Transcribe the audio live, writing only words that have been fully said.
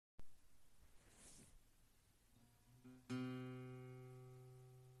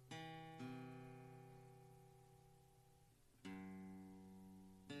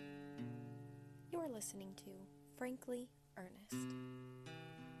listening to Frankly Earnest,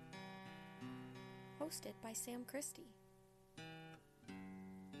 hosted by Sam Christie,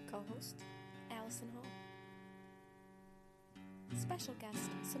 co-host Allison Hall, special guest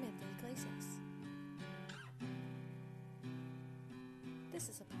Samantha Iglesias. This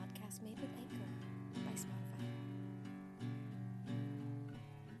is a podcast made with Anchor by Spotify.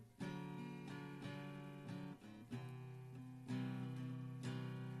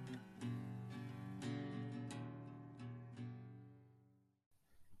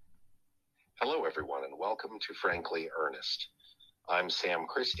 Hello, everyone, and welcome to Frankly Earnest. I'm Sam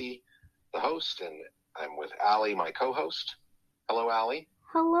Christie, the host, and I'm with Allie, my co-host. Hello, Allie.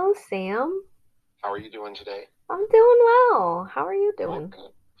 Hello, Sam. How are you doing today? I'm doing well. How are you doing? Okay.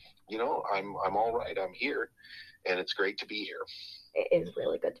 You know, I'm all right. I'm here, and it's great to be here. It is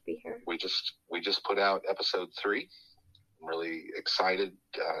really good to be here. We just put out episode 3. I'm really excited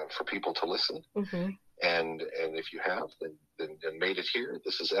for people to listen. Mm-hmm. And if you have, then made it here.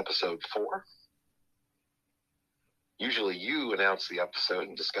 This is episode 4. Usually you announce the episode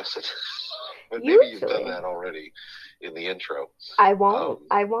and discuss it, but maybe you've done that already in the intro. I won't.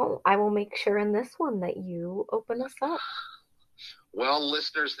 I will make sure in this one that you open us up. Well,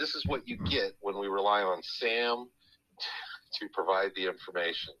 listeners, this is what you get when we rely on Sam to provide the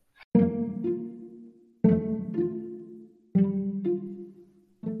information.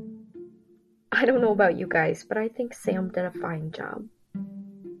 I don't know about you guys, but I think Sam did a fine job.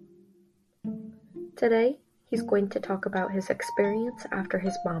 Today, he's going to talk about his experience after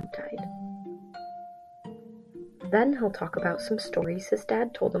his mom died. Then he'll talk about some stories his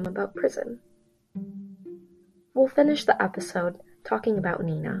dad told him about prison. We'll finish the episode talking about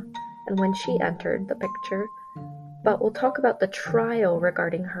Nina and when she entered the picture, but we'll talk about the trial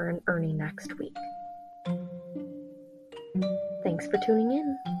regarding her and Ernie next week. Thanks for tuning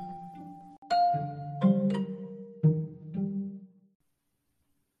in.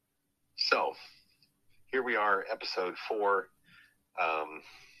 So, here we are, episode 4,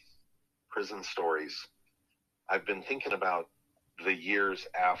 Prison Stories. I've been thinking about the years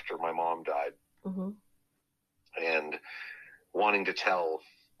after my mom died, Mm-hmm. and wanting to tell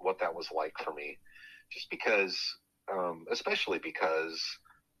what that was like for me, just because, especially because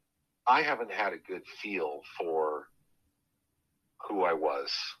I haven't had a good feel for who I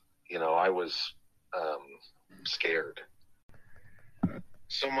was. You know, I was scared.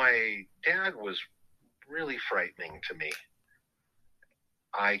 So my dad was really frightening to me.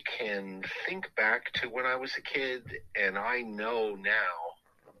 I can think back to when I was a kid, and I know now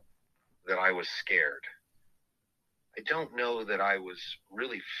that I was scared. I don't know that I was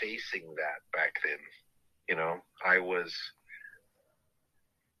really facing that back then. You know, I was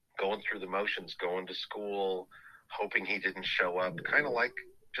going through the motions, going to school, hoping he didn't show up, kind of like,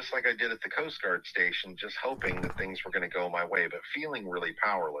 just like I did at the Coast Guard station, just hoping that things were going to go my way, but feeling really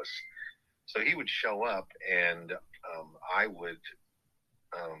powerless. So he would show up, and I would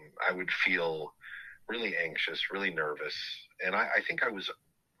feel really anxious, really nervous. And I think I was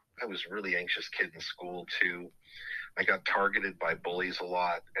a really anxious kid in school too. I got targeted by bullies a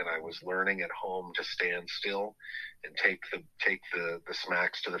lot, and I was learning at home to stand still and take the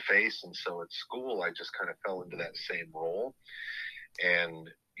smacks to the face. And so at school, I just kind of fell into that same role. And,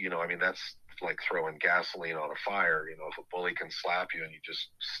 you know, I mean, that's like throwing gasoline on a fire. You know, if a bully can slap you and you just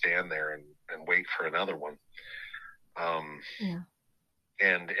stand there and wait for another one. Yeah.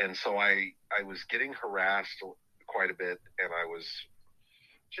 And so I was getting harassed quite a bit, and I was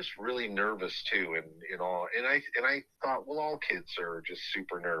just really nervous too, and I thought, well, all kids are just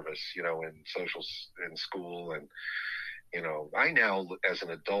super nervous, you know, in school, and you know, I now as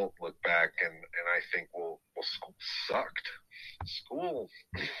an adult look back and I think, well, school sucked. School,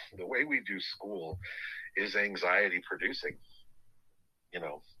 the way we do school, is anxiety producing, you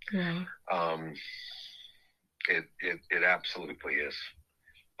know. Yeah. It absolutely is.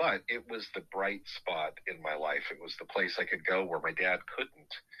 But it was the bright spot in my life. It was the place I could go where my dad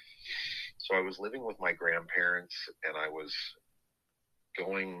couldn't. So I was living with my grandparents, and I was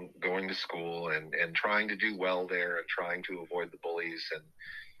going to school and trying to do well there and trying to avoid the bullies. And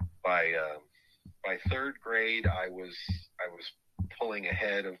by 3rd grade, I was pulling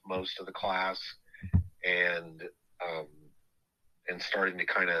ahead of most of the class, and starting to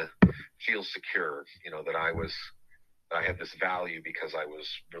kind of feel secure, you know, that I had this value because I was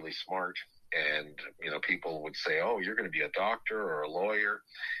really smart. And, you know, people would say, oh, you're going to be a doctor or a lawyer.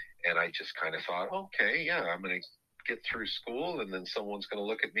 And I just kind of thought, okay, yeah, I'm going to get through school, and then someone's going to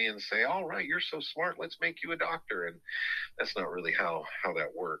look at me and say, all right, you're so smart, let's make you a doctor. And that's not really how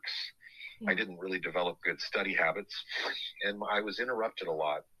that works. Yeah. I didn't really develop good study habits, and I was interrupted a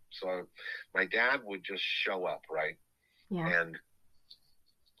lot So my dad would just show up, right? Yeah. And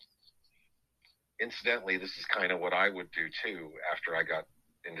incidentally, this is kind of what I would do too after I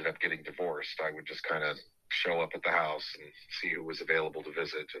ended up getting divorced. I would just kind of show up at the house and see who was available to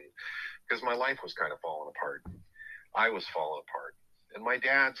visit, and because my life was kind of falling apart. I was falling apart, and my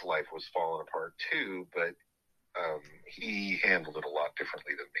dad's life was falling apart too, but he handled it a lot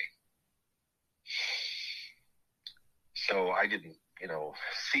differently than me. So I didn't,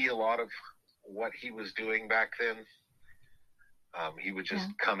 see a lot of what he was doing back then. He would just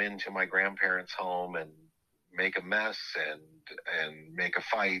come into my grandparents' home and make a mess and make a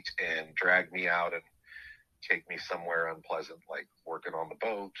fight and drag me out and take me somewhere unpleasant, like working on the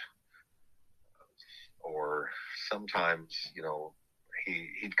boat. Or sometimes,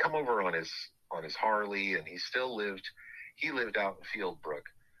 he'd come over on his Harley, and he lived out in Fieldbrook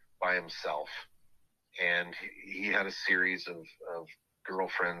by himself. And he had a series of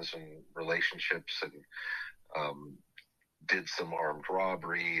girlfriends and relationships, and did some armed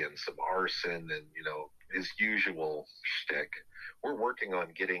robbery and some arson and, his usual shtick. We're working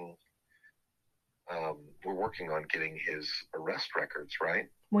on getting his arrest records, right?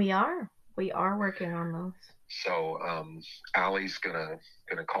 We are working on those. So Allie's gonna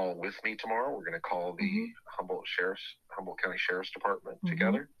call with me tomorrow. We're gonna call the Humboldt County Sheriff's Department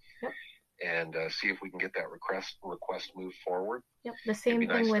together. Yep. And see if we can get that request moved forward. Yep. The same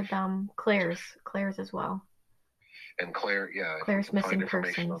thing with Claire's as well. And Claire, yeah. Claire's missing find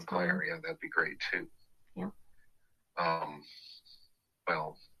information persons. on Claire, yeah, that'd be great too. Yeah.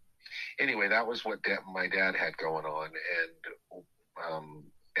 Well, anyway, that was what my dad had going on,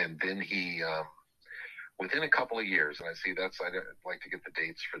 and then he, within a couple of years, and I'd like to get the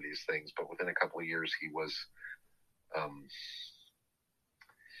dates for these things, but within a couple of years, he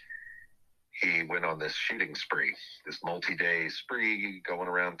went on this shooting spree, this multi-day spree, going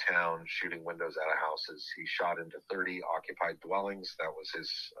around town, shooting windows out of houses. He shot into 30 occupied dwellings. That was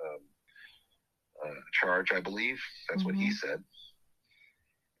his charge, I believe. That's what he said.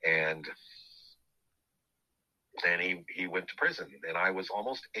 And he went to prison. And I was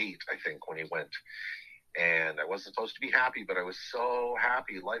almost 8, I think, when he went. And I wasn't supposed to be happy, but I was so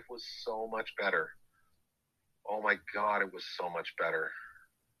happy. Life was so much better. Oh, my God, it was so much better.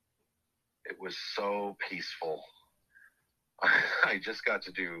 It was so peaceful. I just got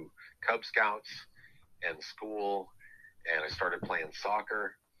to do Cub Scouts and school, and I started playing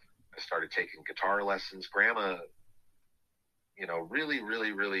soccer. I started taking guitar lessons. Grandma, really,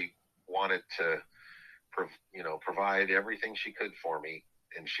 really, really wanted to, provide everything she could for me.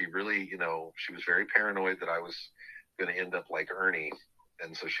 And she really, she was very paranoid that I was going to end up like Ernie.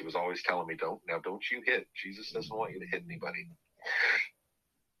 And so she was always telling me, don't you hit. Jesus doesn't want you to hit anybody.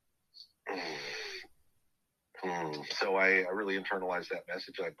 So I really internalized that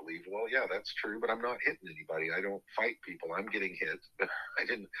message. I believed, well, yeah, that's true, but I'm not hitting anybody. I don't fight people. I'm getting hit. But I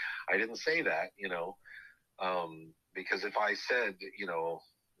didn't say that, because if I said,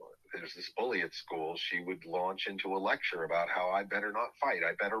 there's this bully at school, she would launch into a lecture about how I better not fight.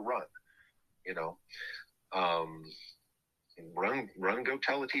 I better run, run, go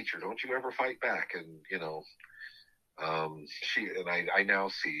tell the teacher, don't you ever fight back. And, I now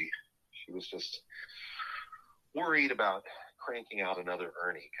see she was just worried about cranking out another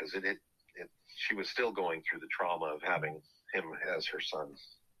Ernie, because she was still going through the trauma of having him as her son.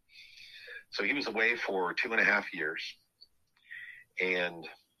 So he was away for 2.5 years. And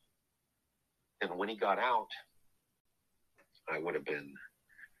when he got out, I would have been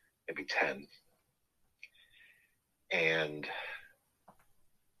maybe 10. And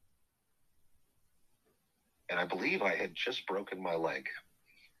I believe I had just broken my leg.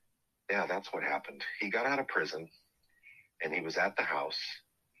 Yeah, that's what happened. He got out of prison, and he was at the house,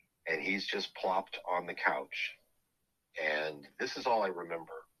 and he's just plopped on the couch. And this is all I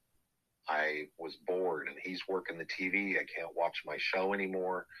remember. I was bored, and he's working the TV. I can't watch my show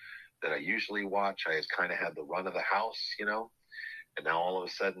anymore that I usually watch. I had kind of had the run of the house, and now all of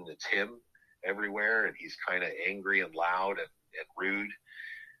a sudden it's him everywhere, and he's kind of angry and loud and rude.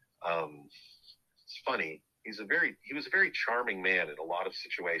 It's funny. He was a very charming man in a lot of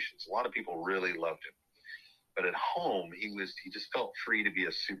situations. A lot of people really loved him. But at home, he just felt free to be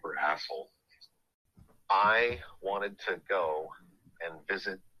a super asshole. I wanted to go and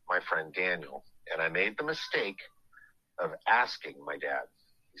visit my friend Daniel, and I made the mistake of asking my dad.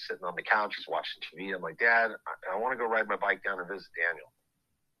 He's sitting on the couch, he's watching TV. I'm like, Dad, I want to go ride my bike down and visit Daniel.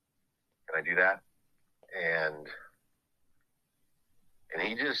 Can I do that? And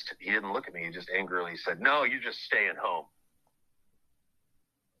he didn't look at me. He just angrily said, no, you're just staying home.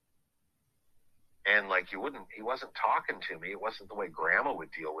 And like he wasn't talking to me. It wasn't the way Grandma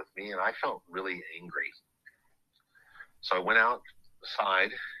would deal with me, and I felt really angry. So I went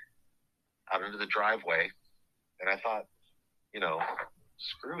outside, out into the driveway, and I thought,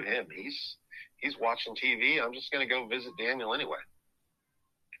 screw him. He's watching TV. I'm just going to go visit Daniel anyway.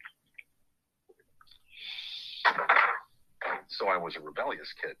 So I was a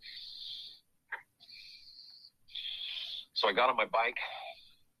rebellious kid. So I got on my bike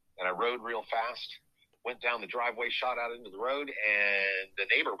and I rode real fast, went down the driveway, shot out into the road, and the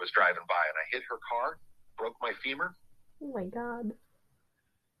neighbor was driving by, and I hit her car, broke my femur. Oh my God.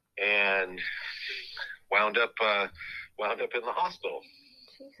 And wound up in the hospital.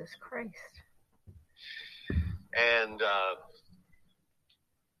 Jesus Christ. And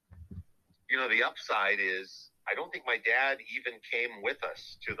the upside is I don't think my dad even came with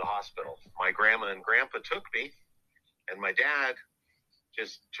us to the hospital. My grandma and grandpa took me, and my dad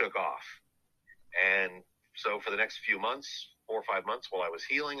just took off. And so for the next few months, 4 or 5 months while I was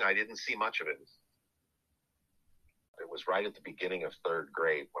healing, I didn't see much of it. It was right at the beginning of 3rd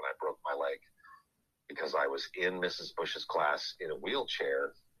grade when I broke my leg, because I was in Mrs. Bush's class in a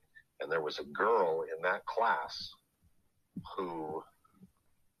wheelchair, and there was a girl in that class who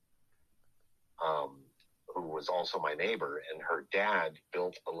was also my neighbor, and her dad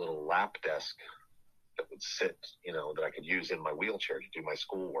built a little lap desk that would sit, that I could use in my wheelchair to do my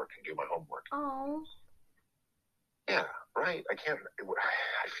schoolwork and do my homework. Oh. Yeah, right. I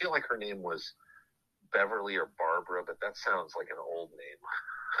feel like her name was Beverly or Barbara, but that sounds like an old name.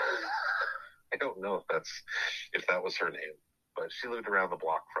 I don't know if that was her name, but she lived around the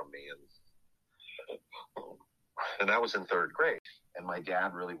block from me, and that was in 3rd grade, and my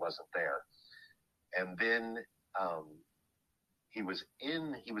dad really wasn't there. And then he was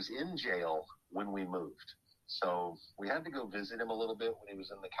in jail when we moved, so we had to go visit him a little bit when he was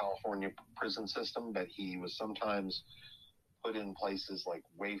in the California prison system, but he was sometimes put in places like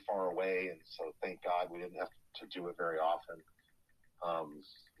way far away, and so thank God we didn't have to do it very often.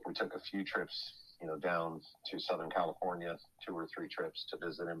 We took a few trips, down to Southern California, 2 or 3 trips to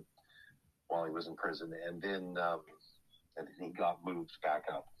visit him while he was in prison, and then he got moved back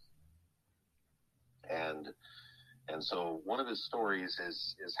up. And so one of his stories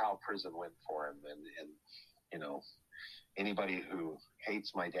is how prison went for him, and anybody who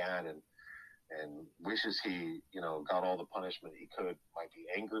hates my dad and wishes he got all the punishment he could might be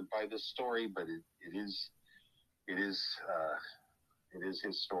angered by this story, but it is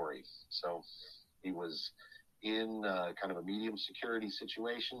his story. So he was in kind of a medium security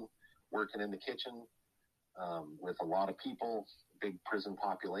situation, working in the kitchen with a lot of people, big prison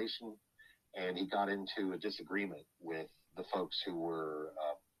population, and he got into a disagreement with the folks who were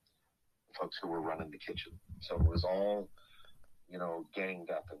running the kitchen. So it was all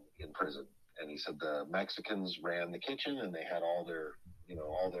ganged up in prison. And he said the Mexicans ran the kitchen, and they had all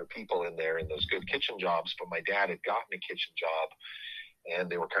their people in there in those good kitchen jobs. But my dad had gotten a kitchen job, and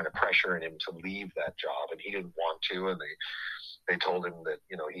they were kind of pressuring him to leave that job, and he didn't want to. And they told him that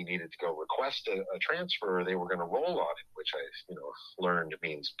he needed to go request a transfer, or they were going to roll on him, which I learned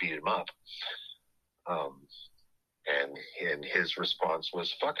means beat him up. And his response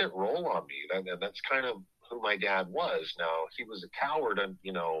was, "Fuck it, roll on me." And that's kind of who my dad was. Now, he was a coward, and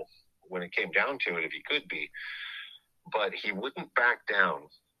when it came down to it, if he could be, but he wouldn't back down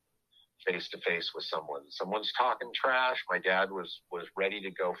face to face with someone. Someone's talking trash. My dad was ready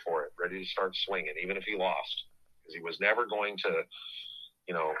to go for it, ready to start swinging, even if he lost, because he was never going to,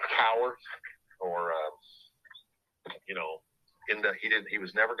 cower or, he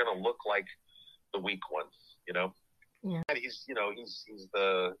was never going to look like the weak one, Yeah. He's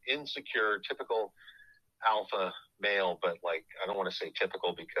the insecure, typical alpha male, but like, I don't want to say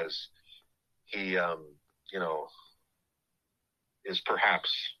typical, because he, is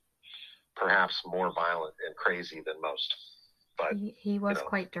perhaps more violent and crazy than most. But he was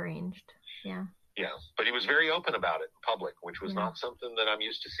quite deranged. Yeah. Yeah, but he was very open about it in public, which was not something that I'm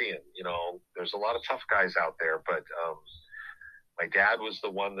used to seeing. There's a lot of tough guys out there, but my dad was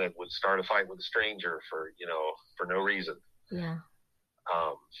the one that would start a fight with a stranger for no reason. Yeah.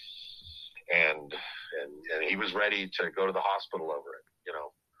 And he was ready to go to the hospital over it,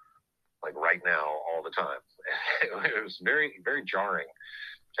 like right now, all the time. It was very, very jarring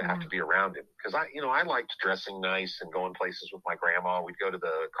to have to be around him, because I liked dressing nice and going places with my grandma. We'd go to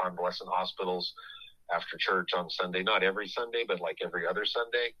the convalescent hospitals after church on Sunday, not every Sunday, but like every other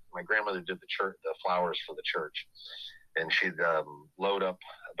Sunday. My grandmother did the flowers for the church, and she'd load up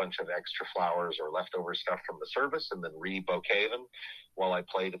a bunch of extra flowers or leftover stuff from the service and then re-bouquet them while I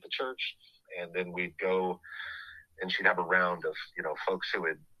played at the church. And then we'd go, and she'd have a round of folks who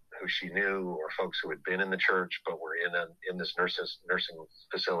who she knew, or folks who had been in the church but were in this nursing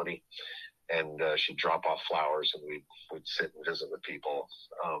facility. And she'd drop off flowers, and we'd sit and visit with people.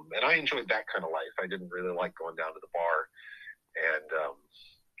 And I enjoyed that kind of life. I didn't really like going down to the bar and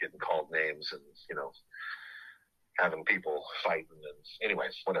getting called names and, having people fighting. And anyway,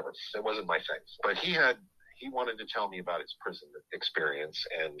 whatever. It wasn't my thing. But he wanted to tell me about his prison experience.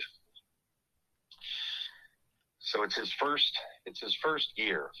 And so it's his first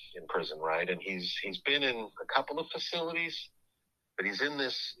year in prison, right? And he's been in a couple of facilities, but he's in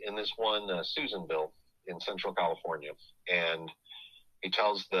this one, Susanville in Central California. And he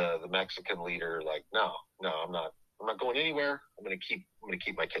tells the Mexican leader, like, no, I'm not going anywhere. I'm going to keep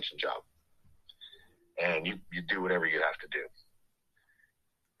my kitchen job. And you do whatever you have to do.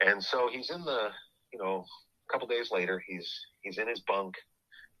 And so he's in a couple days later, he's in his bunk,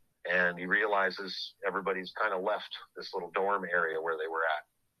 and he realizes everybody's kind of left this little dorm area where they were at.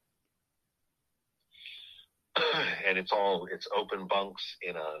 And it's open bunks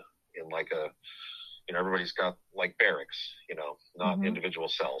in everybody's got like barracks, not individual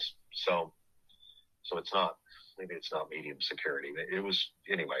cells. So maybe it's not medium security. It was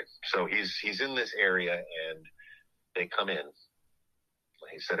anyway. So he's in this area, and they come in.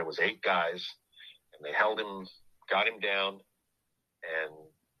 He said it was 8 guys, and they held him, got him down,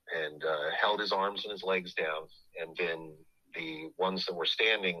 and held his arms and his legs down. And then the ones that were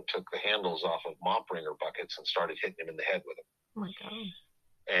standing took the handles off of mop wringer buckets and started hitting him in the head with them. Oh my God.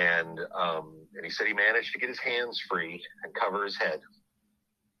 And he said he managed to get his hands free and cover his head.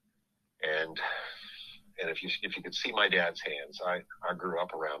 And if you could see my dad's hands, I grew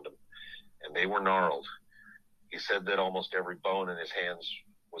up around them, and they were gnarled. He said that almost every bone in his hands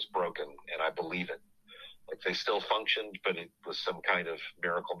was broken, and I believe it. Like, they still functioned, but it was some kind of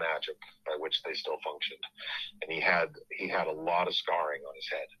miracle magic by which they still functioned. And he had a lot of scarring on his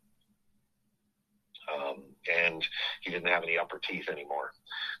head. And he didn't have any upper teeth anymore.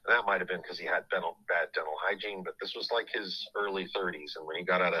 And that might have been because he had bad dental hygiene, but this was like his early 30s. And when he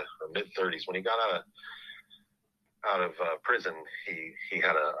got mid 30s, when he got out of prison, he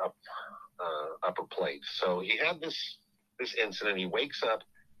had a upper plate. So he had this incident. He wakes up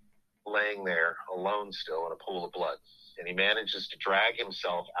laying there alone still in a pool of blood, and he manages to drag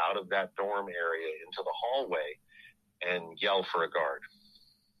himself out of that dorm area into the hallway and yell for a guard.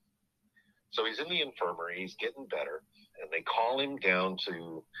 So he's in the infirmary, he's getting better, and they call him down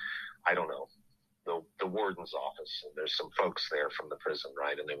to, I don't know, the warden's office. And there's some folks there from the prison,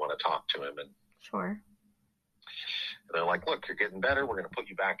 right? And they want to talk to him. And Sure. And they're like, look, you're getting better. We're going to put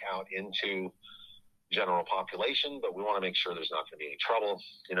you back out into general population, but we want to make sure there's not going to be any trouble.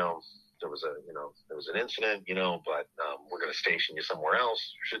 There was an incident, but we're going to station you somewhere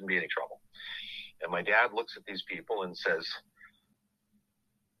else. There shouldn't be any trouble. And my dad looks at these people and says,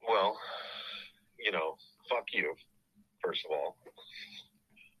 well, fuck you, first of all.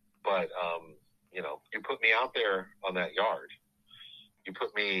 But, you put me out there on that yard. You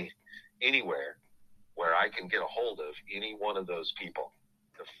put me anywhere where I can get a hold of any one of those people.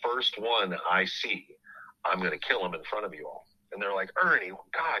 The first one I see, I'm going to kill him in front of you all. And they're like, Ernie,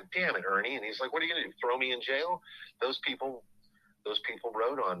 God damn it, Ernie. And he's like, what are you going to do? Throw me in jail? Those people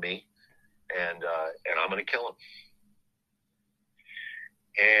rode on me, and I'm going to kill them.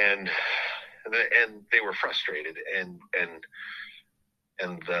 And they were frustrated, and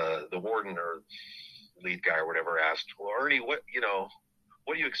the warden or lead guy or whatever asked, well, Ernie, what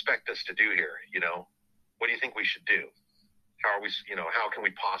do you expect us to do here? What do you think we should do? How can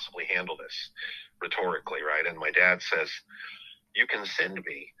we possibly handle this rhetorically, right? And my dad says, you can send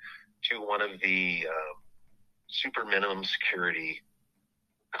me to one of the super minimum security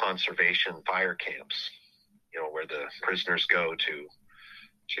conservation fire camps, where the prisoners go to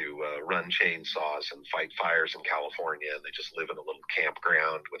run chainsaws and fight fires in California, and they just live in a little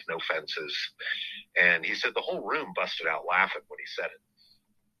campground with no fences. And he said the whole room busted out laughing when he said it.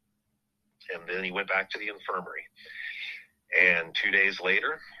 And then he went back to the infirmary. And 2 days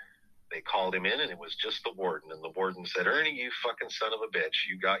later, they called him in, and it was just the warden. And the warden said, Ernie, you fucking son of a bitch,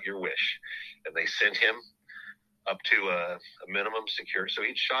 you got your wish. And they sent him up to a minimum secure. So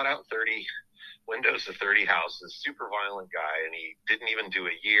he'd shot out 30 windows to 30 houses, super violent guy. And he didn't even do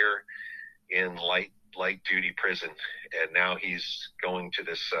a year in light duty prison. And now he's going to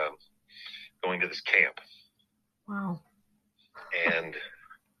this camp. Wow. And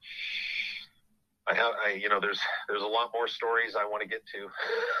there's a lot more stories I want to get to,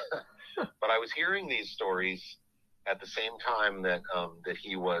 but I was hearing these stories at the same time that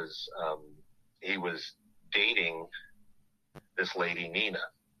he was dating this lady Nina,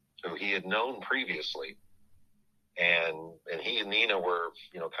 who he had known previously, and he and Nina were,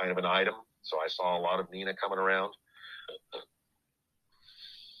 kind of an item. So I saw a lot of Nina coming around,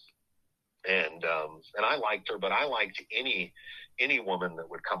 and I liked her, but I liked any woman that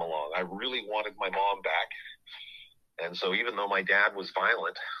would come along. I really wanted my mom back. And so even though my dad was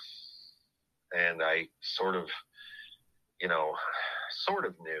violent, and I sort of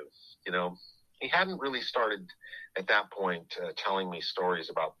knew, he hadn't really started at that point telling me stories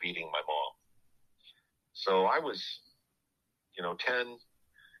about beating my mom. So I was, 10,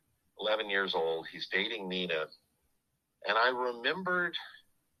 11 years old. He's dating Nina. And I remembered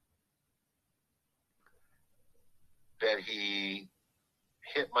that he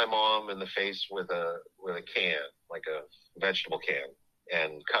hit my mom in the face with a can, like a vegetable can,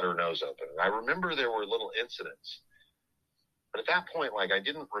 and cut her nose open. And I remember there were little incidents. But at that point, I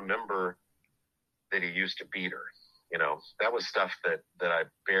didn't remember that he used to beat her. That was stuff that I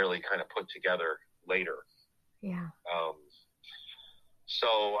barely kind of put together later. Yeah.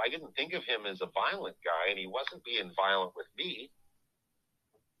 So I didn't think of him as a violent guy, and he wasn't being violent with me.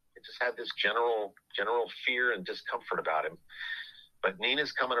 I just had this general fear and discomfort about him. But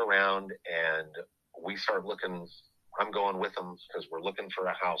Nina's coming around, and we start looking. I'm going with him because we're looking for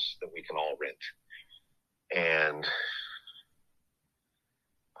a house that we can all rent. And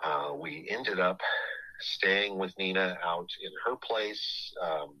we ended up staying with Nina out in her place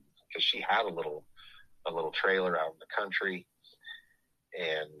because she had a little trailer out in the country,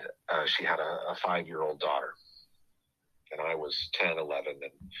 and she had a 5-year-old daughter, and I was 10, 11,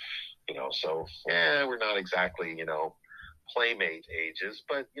 and so we're not exactly playmate ages,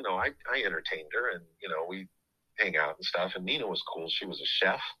 but I entertained her, and we hang out and stuff. And Nina was cool. She was a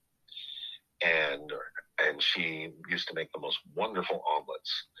chef, and she used to make the most wonderful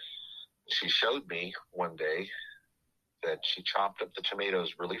omelets. She showed me one day that she chopped up the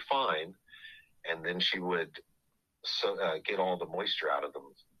tomatoes really fine, and then she would get all the moisture out of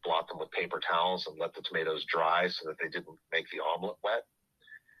them, blot them with paper towels, and let the tomatoes dry so that they didn't make the omelet wet.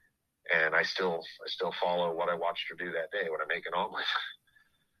 And I still follow what I watched her do that day when I make an omelet.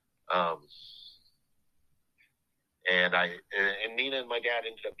 And Nina and my dad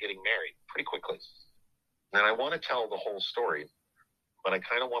ended up getting married pretty quickly. And I want to tell the whole story, but I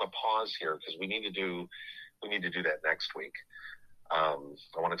kind of want to pause here because we need to do that next week. I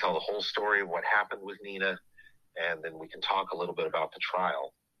want to tell the whole story of what happened with Nina, and then we can talk a little bit about the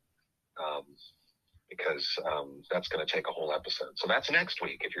trial, because that's going to take a whole episode. So that's next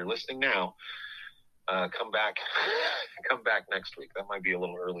week. If you're listening now, come back next week. That might be a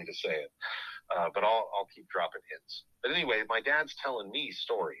little early to say it, but I'll keep dropping hints. But anyway, my dad's telling me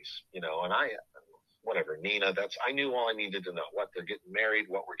stories, and whatever, Nina, I knew all I needed to know. What, they're getting married,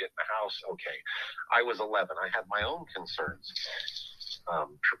 what, we're getting a house. Okay. I was 11. I had my own concerns,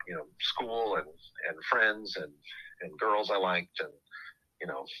 school and friends and girls I liked,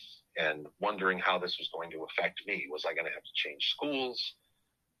 and wondering how this was going to affect me. Was I going to have to change schools?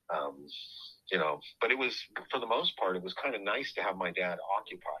 But it was, for the most part, it was kind of nice to have my dad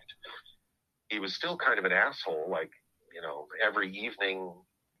occupied. He was still kind of an asshole. Every evening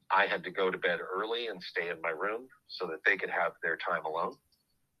I had to go to bed early and stay in my room so that they could have their time alone.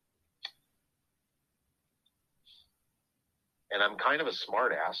 And I'm kind of a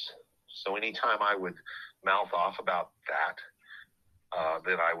smart ass. So anytime I would mouth off about that,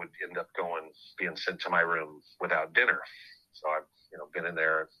 then I would end up being sent to my room without dinner. So I've, been in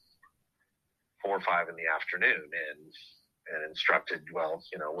there 4 or 5 in the afternoon and instructed, well,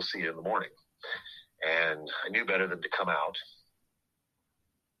 we'll see you in the morning. And I knew better than to come out.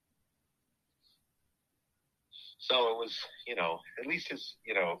 So it was, at least his,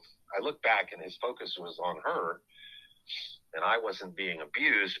 I look back and his focus was on her, and I wasn't being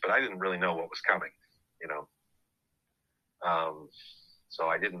abused, but I didn't really know what was coming, So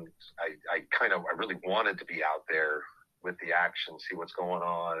I really wanted to be out there with the action, see what's going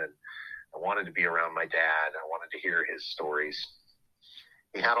on. And I wanted to be around my dad. I wanted to hear his stories.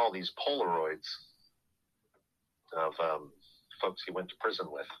 He had all these Polaroids of folks he went to prison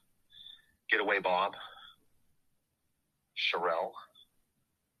with. Getaway Bob, Sherelle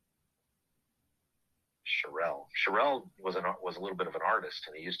was a little bit of an artist,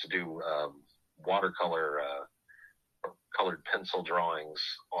 and he used to do watercolor colored pencil drawings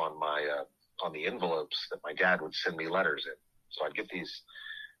on on the envelopes that my dad would send me letters in. So I'd get these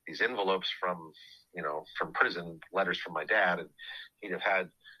envelopes from prison, letters from my dad, and he'd have had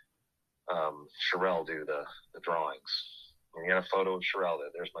Sherelle do the drawings. And he had a photo of Sherelle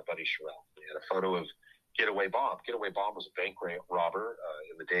there. There's my buddy Sherelle. He had a photo of Getaway Bob. Getaway Bob was a bank robber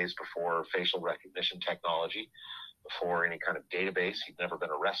in the days before facial recognition technology, before any kind of database. He'd never been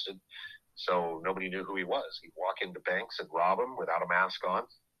arrested. So nobody knew who he was. He'd walk into banks and rob them without a mask on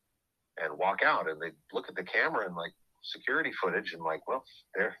and walk out. And they'd look at the camera and like security footage and like, well,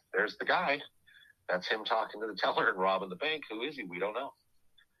 there's the guy. That's him talking to the teller and robbing the bank. Who is he? We don't know.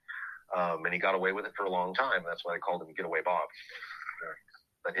 And he got away with it for a long time. That's why they called him Getaway Bob.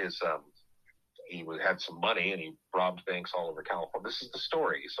 But he had some money and he robbed banks all over California. This is the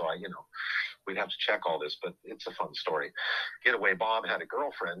story. So we'd have to check all this, but it's a fun story. Getaway Bob had a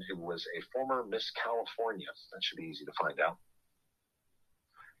girlfriend who was a former Miss California. That should be easy to find out.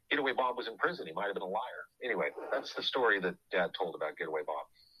 Getaway Bob was in prison. He might have been a liar. Anyway, that's the story that Dad told about Getaway Bob.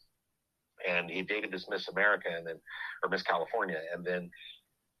 And he dated this Miss America or Miss California, and then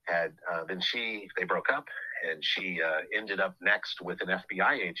they broke up, and she ended up next with an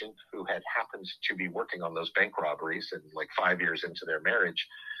FBI agent who had happened to be working on those bank robberies. And like 5 years into their marriage,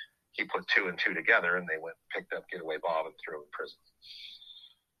 he put 2 and 2 together, and they went and picked up Getaway Bob and threw him in prison.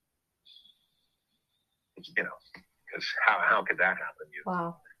 Because how could that happen?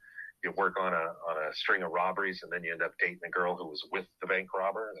 Wow. You work on a string of robberies, and then you end up dating a girl who was with the bank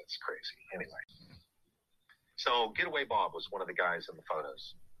robber. That's crazy. Anyway, so Getaway Bob was one of the guys in the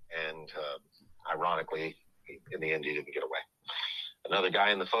photos, and ironically, in the end, he didn't get away. Another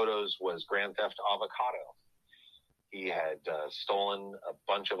guy in the photos was Grand Theft Avocado. He had stolen a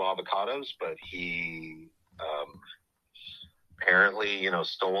bunch of avocados, but he apparently,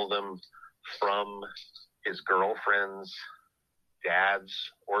 stole them from his girlfriend's dad's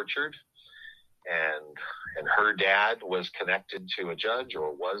orchard, and her dad was connected to a judge,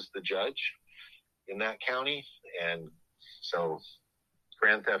 or was the judge in that county. And so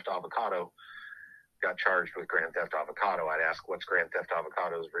Grand Theft Avocado got charged with Grand Theft Avocado. I'd ask, what's Grand Theft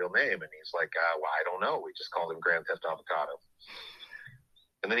Avocado's real name? And he's like, well, I don't know. We just called him Grand Theft Avocado.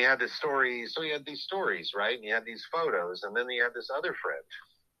 And then he had this story. So he had these stories, right? And he had these photos. And then he had this other friend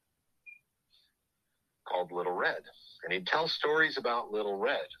called Little Red. And he'd tell stories about Little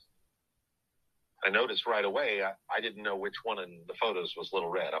Red. I noticed right away, I didn't know which one in the photos was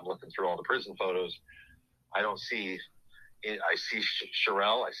Little Red. I'm looking through all the prison photos. I see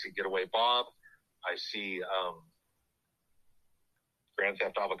Sherelle, I see Getaway Bob, I see Grand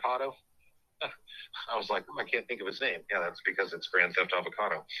Theft Avocado. I was like, I can't think of his name. Yeah, that's because it's Grand Theft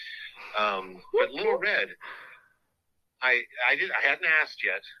Avocado. But Little Red, I hadn't asked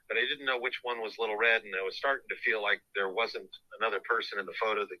yet, but I didn't know which one was Little Red, and I was starting to feel like there wasn't another person in the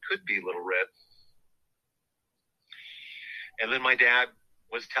photo that could be Little Red. And then my dad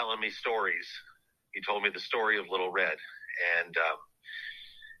was telling me stories. He told me the story of Little Red, and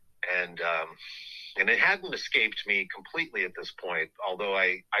it hadn't escaped me completely at this point, although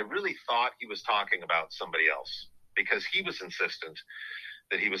I really thought he was talking about somebody else, because he was insistent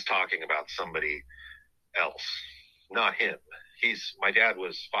that he was talking about somebody else, not him. My dad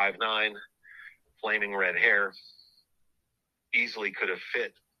was 5'9", flaming red hair, easily could have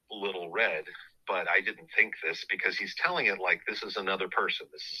fit Little Red, but I didn't think this, because he's telling it like this is another person.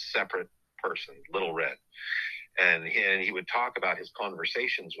 This is a separate person, Little Red. And he would talk about his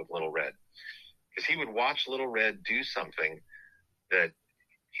conversations with Little Red, because he would watch Little Red do something that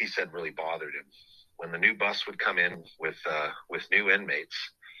he said really bothered him. When the new bus would come in with new inmates,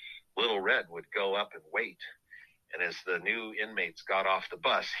 Little Red would go up and wait. And as the new inmates got off the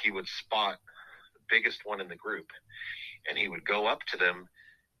bus, he would spot the biggest one in the group, and he would go up to them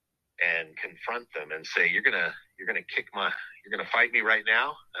and confront them and say, you're gonna fight me right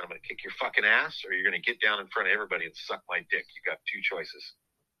now, and I'm gonna kick your fucking ass, or you're gonna get down in front of everybody and suck my dick. You got 2 choices.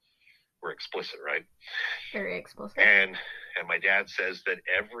 We're explicit, right? Very explicit. And my dad says that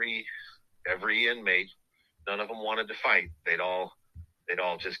every inmate, none of them wanted to fight. They'd all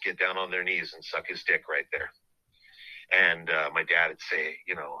just get down on their knees and suck his dick right there. And my dad would say,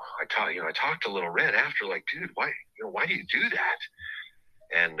 I talked to Little Red after, like, dude, why do you do that?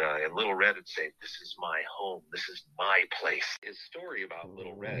 And Little Red would say, this is my home. This is my place. His story about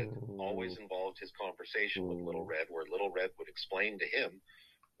Little Red always involved his conversation with Little Red, where Little Red would explain to him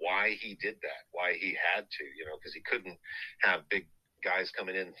why he did that, why he had to, because he couldn't have big guys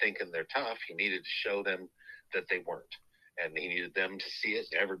coming in thinking they're tough. He needed to show them that they weren't. And he needed them to see it,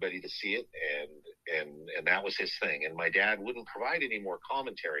 everybody to see it, and that was his thing. And my dad wouldn't provide any more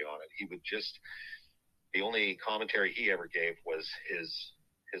commentary on it. He would just, the only commentary he ever gave was his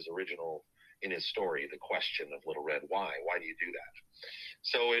original, in his story, the question of Little Red, why do you do that?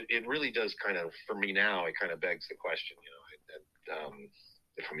 So it really does kind of, for me now, it kind of begs the question,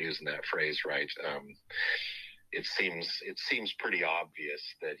 if I'm using that phrase right, it seems pretty obvious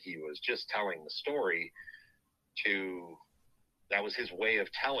that he was just telling the story that was his way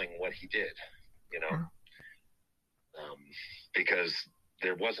of telling what he did, because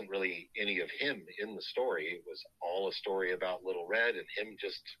there wasn't really any of him in the story. It was all a story about Little Red and him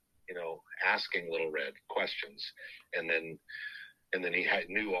just, asking Little Red questions. And then he had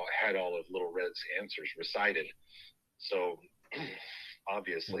all of Little Red's answers recited. So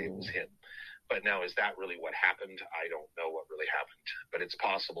obviously it was him. But now, is that really what happened? I don't know what really happened, but it's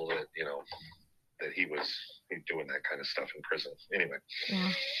possible that, that he was doing that kind of stuff in prison. Anyway,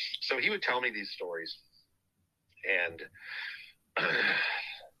 So he would tell me these stories, and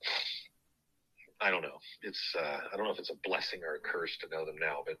I don't know. I don't know if it's a blessing or a curse to know them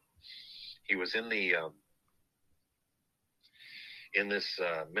now, but he was in the in this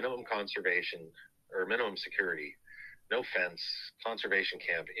minimum conservation or minimum security, no fence conservation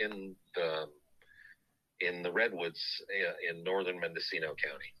camp in the Redwoods in northern Mendocino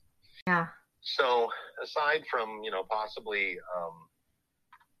County. Yeah. So aside from possibly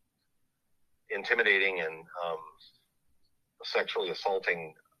intimidating and sexually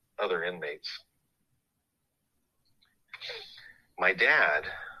assaulting other inmates, my dad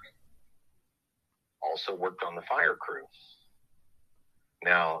also worked on the fire crew.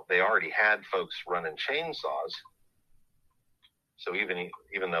 Now, they already had folks running chainsaws, so even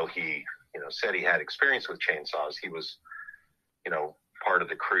though he said he had experience with chainsaws, he was part of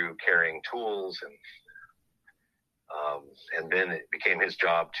the crew carrying tools, and then it became his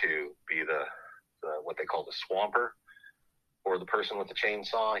job to be the what they call the swamper, or the person with the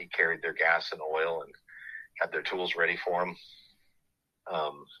chainsaw. He carried their gas and oil and had their tools ready for them,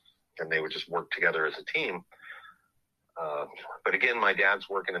 and they would just work together as a team. But again, my dad's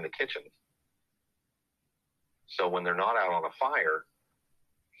working in the kitchen, so when they're not out on a fire,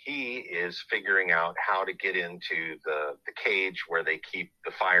 he is figuring out how to get into the cage where they keep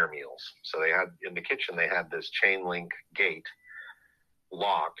the fire meals. So they had in the kitchen, they had this chain link gate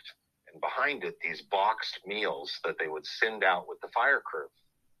locked, and behind it, these boxed meals that they would send out with the fire crew.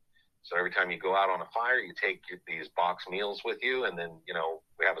 So every time you go out on a fire, you take these box meals with you, and then,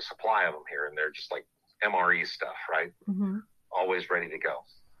 we have a supply of them here, and they're just like MRE stuff, right? Mm-hmm. Always ready to go.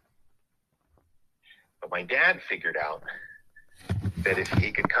 But my dad figured out that if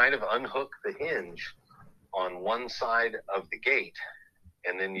he could kind of unhook the hinge on one side of the gate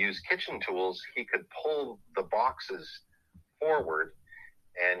and then use kitchen tools, he could pull the boxes forward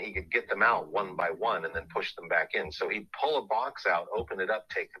and he could get them out one by one and then push them back in. So he'd pull a box out, open it up,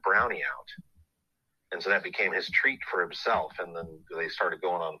 take the brownie out. And so that became his treat for himself. And then they started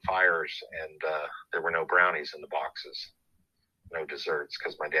going on fires, and there were no brownies in the boxes, no desserts,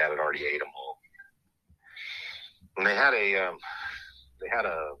 because my dad had already ate them all. And they had a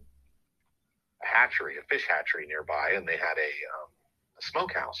hatchery, a fish hatchery nearby, and they had a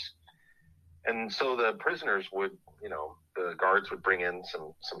smokehouse. And so the prisoners would, the guards would bring in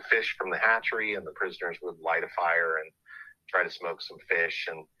some fish from the hatchery, and the prisoners would light a fire and try to smoke some fish.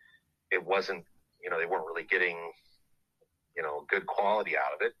 And it wasn't, they weren't really getting, good quality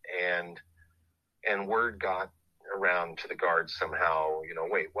out of it. And word got around to the guards somehow,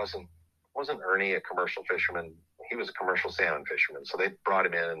 wait, wasn't Ernie a commercial fisherman? He was a commercial salmon fisherman. So they brought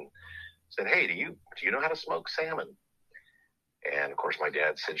him in and said, hey, do you know how to smoke salmon? And of course my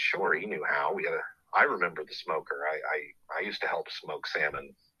dad said, sure, he knew how. I remember the smoker. I used to help smoke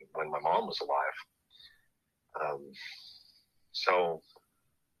salmon when my mom was alive.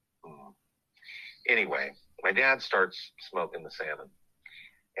 Anyway, my dad starts smoking the salmon,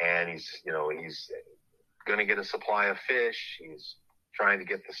 and he's going to get a supply of fish. He's trying to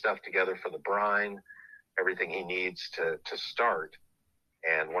get the stuff together for the brine, everything he needs to start.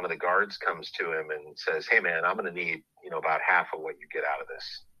 And one of the guards comes to him and says, hey man, I'm going to need, about half of what you get out of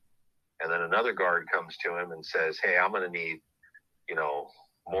this. And then another guard comes to him and says, hey, I'm going to need,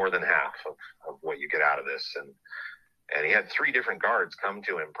 more than half of what you get out of this. And he had 3 different guards come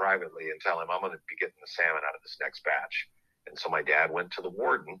to him privately and tell him, I'm going to be getting the salmon out of this next batch. And so my dad went to the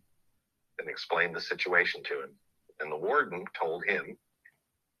warden and explained the situation to him. And the warden told him,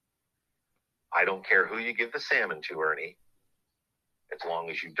 I don't care who you give the salmon to, Ernie, as long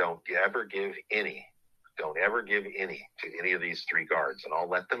as you don't ever give any to any of these 3 guards. And I'll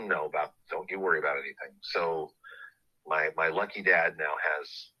let them know don't you worry about anything. So my lucky dad now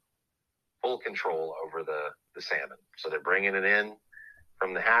has full control over the salmon. So they're bringing it in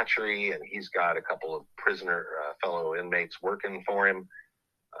from the hatchery, and he's got a couple of fellow inmates working for him,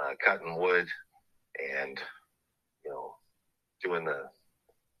 cutting wood and, doing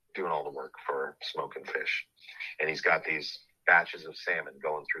all the work for smoking fish. And he's got these batches of salmon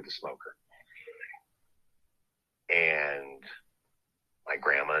going through the smoker. And my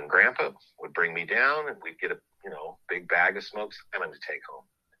grandma and grandpa would bring me down, and we'd get a big bag of smoked salmon to take home.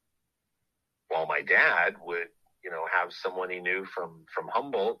 While my dad would have someone he knew from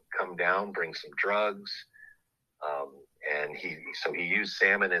Humboldt come down, bring some drugs. And he used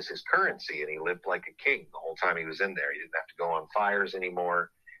salmon as his currency, and he lived like a king the whole time he was in there. He didn't have to go on fires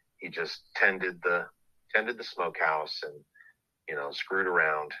anymore. He just tended the smokehouse and, screwed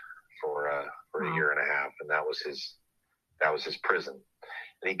around for a year and a half. And that was his prison.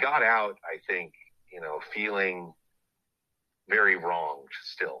 And he got out, I think, feeling very wronged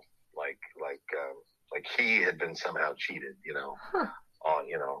still, like he had been somehow cheated,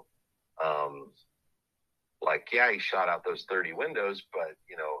 he shot out those 30 windows, but,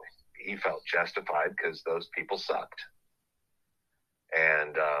 he felt justified because those people sucked.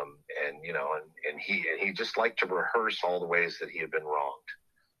 And he just liked to rehearse all the ways that he had been wronged.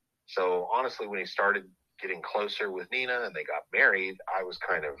 So honestly, when he started getting closer with Nina and they got married, I was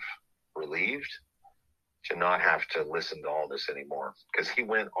kind of relieved to not have to listen to all this anymore, because he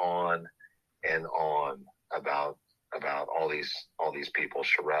went on and on about all these people,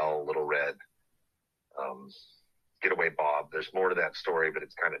 Sherelle, Little Red, Getaway Bob. There's more to that story, but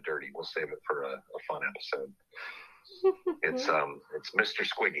it's kind of dirty. We'll save it for a fun episode. It's Mr.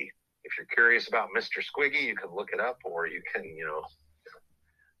 Squiggy. If you're curious about Mr. Squiggy, you can look it up, or you can,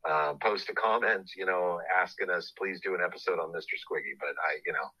 post a comment, asking us, please do an episode on Mr. Squiggy. But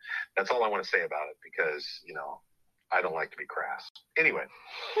that's all I want to say about it, because, I don't like to be crass. Anyway,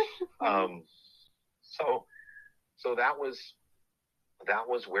 so that was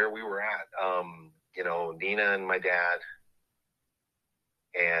where we were at. Nina and my dad,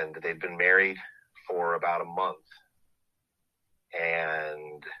 and they'd been married for about a month.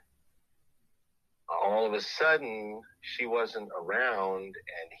 And all of a sudden, she wasn't around,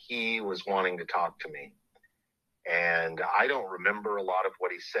 and he was wanting to talk to me. And I don't remember a lot of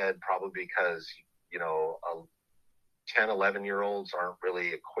what he said, probably because, 10, 11-year-olds aren't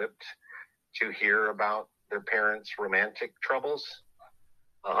really equipped to hear about their parents' romantic troubles.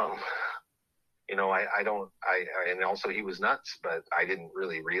 And also he was nuts, but I didn't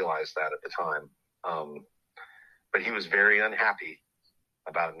really realize that at the time. But he was very unhappy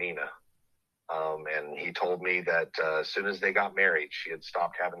about Nina. And he told me that as soon as they got married, she had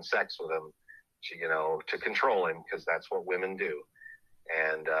stopped having sex with him, to control him, because that's what women do.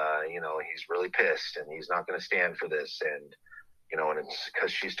 And, he's really pissed, and he's not going to stand for this. And, and it's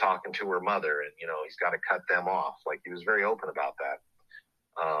because she's talking to her mother, and, he's got to cut them off. Like, he was very open about that.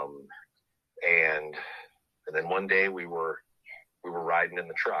 And then one day we were riding in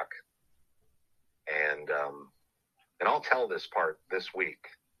the truck, and I'll tell this part this week,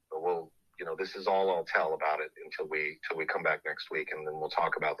 but this is all I'll tell about it until we come back next week, and then we'll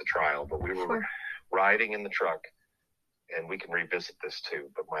talk about the trial. But we were riding in the truck, and we can revisit this too.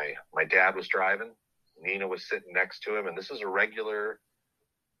 But my dad was driving, Nina was sitting next to him, and this is a regular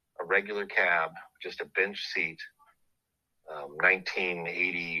cab, just a bench seat,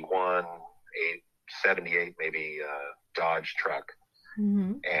 1981, 78 maybe, Dodge truck.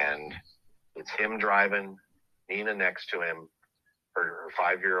 Mm-hmm. And it's him driving, Nina next to him, her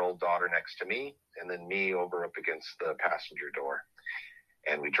 5-year-old daughter next to me, and then me over up against the passenger door.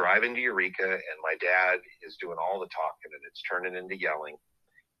 And we drive into Eureka, and my dad is doing all the talking, and it's turning into yelling.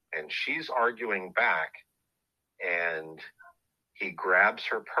 And she's arguing back, and he grabs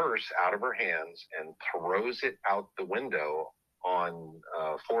her purse out of her hands and throws it out the window on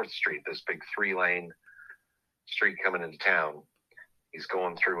 4th Street, this big 3-lane street coming into town. He's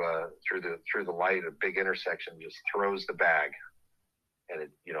going through the light, a big intersection, just throws the bag, and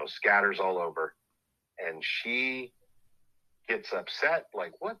it, scatters all over. And she gets upset,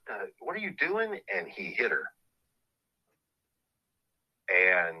 like, what are you doing? And he hit her.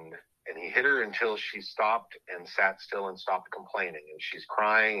 And he hit her until she stopped and sat still and stopped complaining. And she's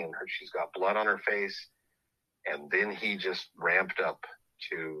crying, and she's got blood on her face. And then he just ramped up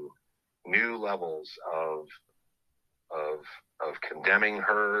to new levels of condemning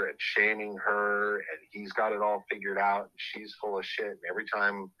her and shaming her, and he's got it all figured out, and she's full of shit. And every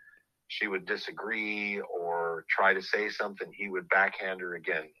time she would disagree or try to say something, he would backhand her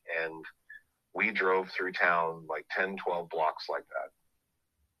again. And we drove through town like 10, 12 blocks like that.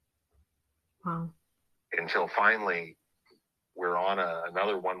 Wow. Until finally we're on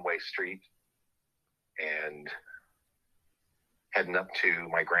another one-way street and heading up to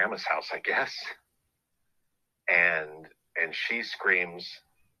my grandma's house, I guess. And she screams,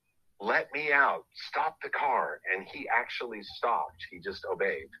 "Let me out, stop the car." And he actually stopped. He just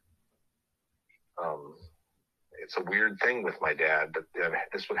obeyed. It's a weird thing with my dad, but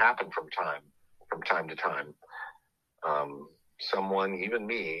this would happen from time to time. Someone, even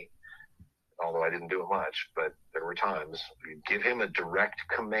me, although I didn't do it much, but there were times you'd give him a direct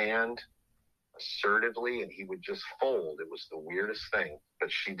command, a assertively, and he would just fold. It was the weirdest thing.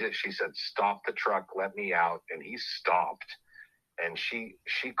 But she said, "Stop the truck, let me out." And he stopped. And she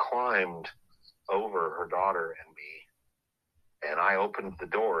climbed over her daughter and me. And I opened the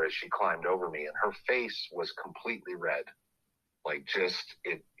door as she climbed over me, and her face was completely red. Like, just,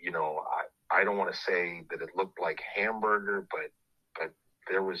 it, I don't want to say that it looked like hamburger, but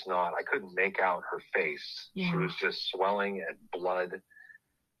there was not, I couldn't make out her face. Yeah. She was just swelling and blood.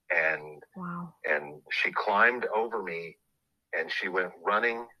 And, wow. And she climbed over me, and she went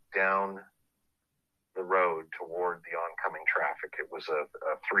running down the road toward the oncoming traffic. It was a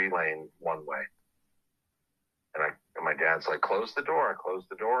 3-lane one-way. And my dad's like, "Close the door." I closed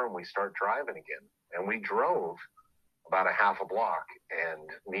the door, and we start driving again. And we drove about a half a block,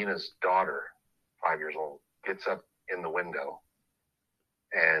 and Nina's daughter, 5 years old, gets up in the window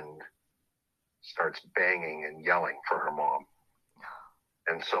and starts banging and yelling for her mom.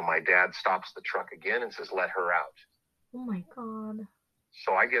 And so my dad stops the truck again and says, "Let her out." Oh my God.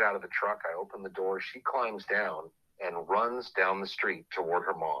 So I get out of the truck, I open the door, she climbs down and runs down the street toward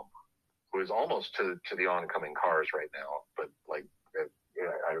her mom, who is almost to the oncoming cars right now. But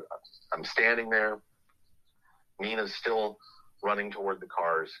I'm standing there. Nina's still running toward the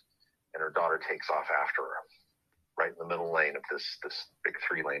cars, and her daughter takes off after her, right in the middle lane of this big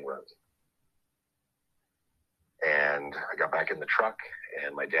 3-lane road. And I got back in the truck,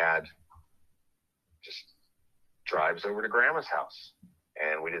 and my dad just drives over to Grandma's house.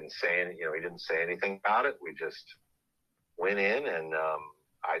 And we didn't say he didn't say anything about it. We just went in, and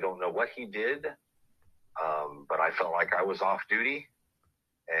I don't know what he did, but I felt like I was off duty.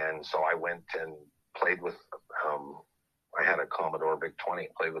 And so I went and played with, I had a Commodore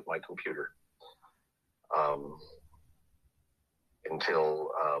VIC-20, played with my computer until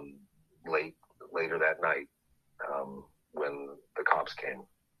later that night when the cops came.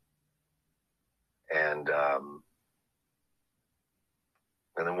 And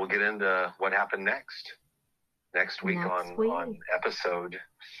then we'll get into what happened next week on episode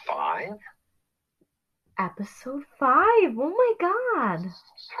 5. Episode 5. Oh my God.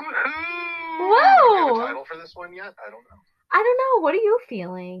 Whoa. Do we have a title for this one yet? I don't know. What are you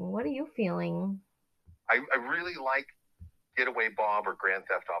feeling? I really like Getaway Bob or Grand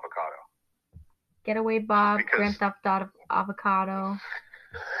Theft Avocado. Getaway Bob, Grand Theft Avocado.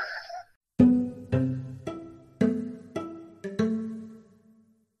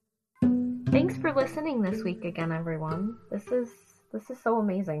 Thanks for listening this week again, everyone. This is so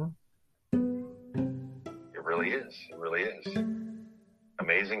amazing. It really is. It really is.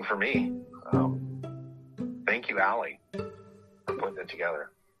 Amazing for me. Thank you, Allie, for putting it together.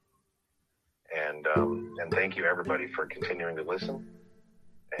 And thank you, everybody, for continuing to listen.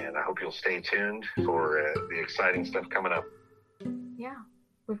 And I hope you'll stay tuned for the exciting stuff coming up. Yeah.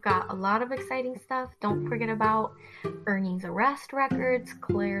 We've got a lot of exciting stuff. Don't forget about Ernie's arrest records,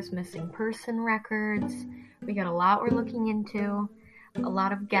 Claire's missing person records. We got a lot we're looking into. A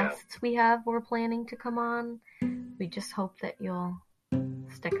lot of guests we're planning to come on. We just hope that you'll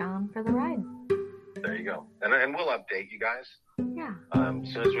stick on for the ride. There you go. And we'll update you guys. Yeah.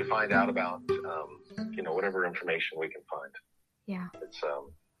 As soon as we find out about, whatever information we can find. Yeah. It's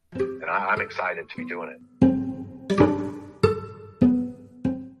and I'm excited to be doing it.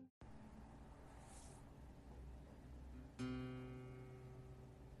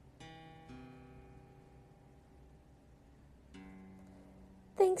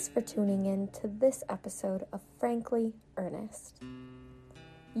 Thanks for tuning in to this episode of Frankly Earnest.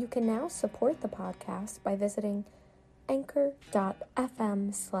 You can now support the podcast by visiting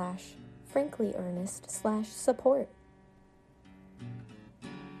anchor.fm/franklyearnest/support.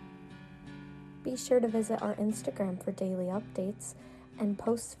 Be sure to visit our Instagram for daily updates and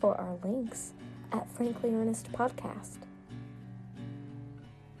posts for our links at Frankly Earnest Podcast.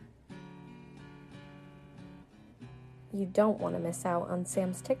 You don't want to miss out on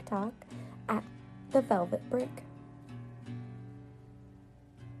Sam's TikTok at The Velvet Brick.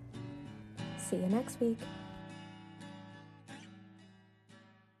 See you next week.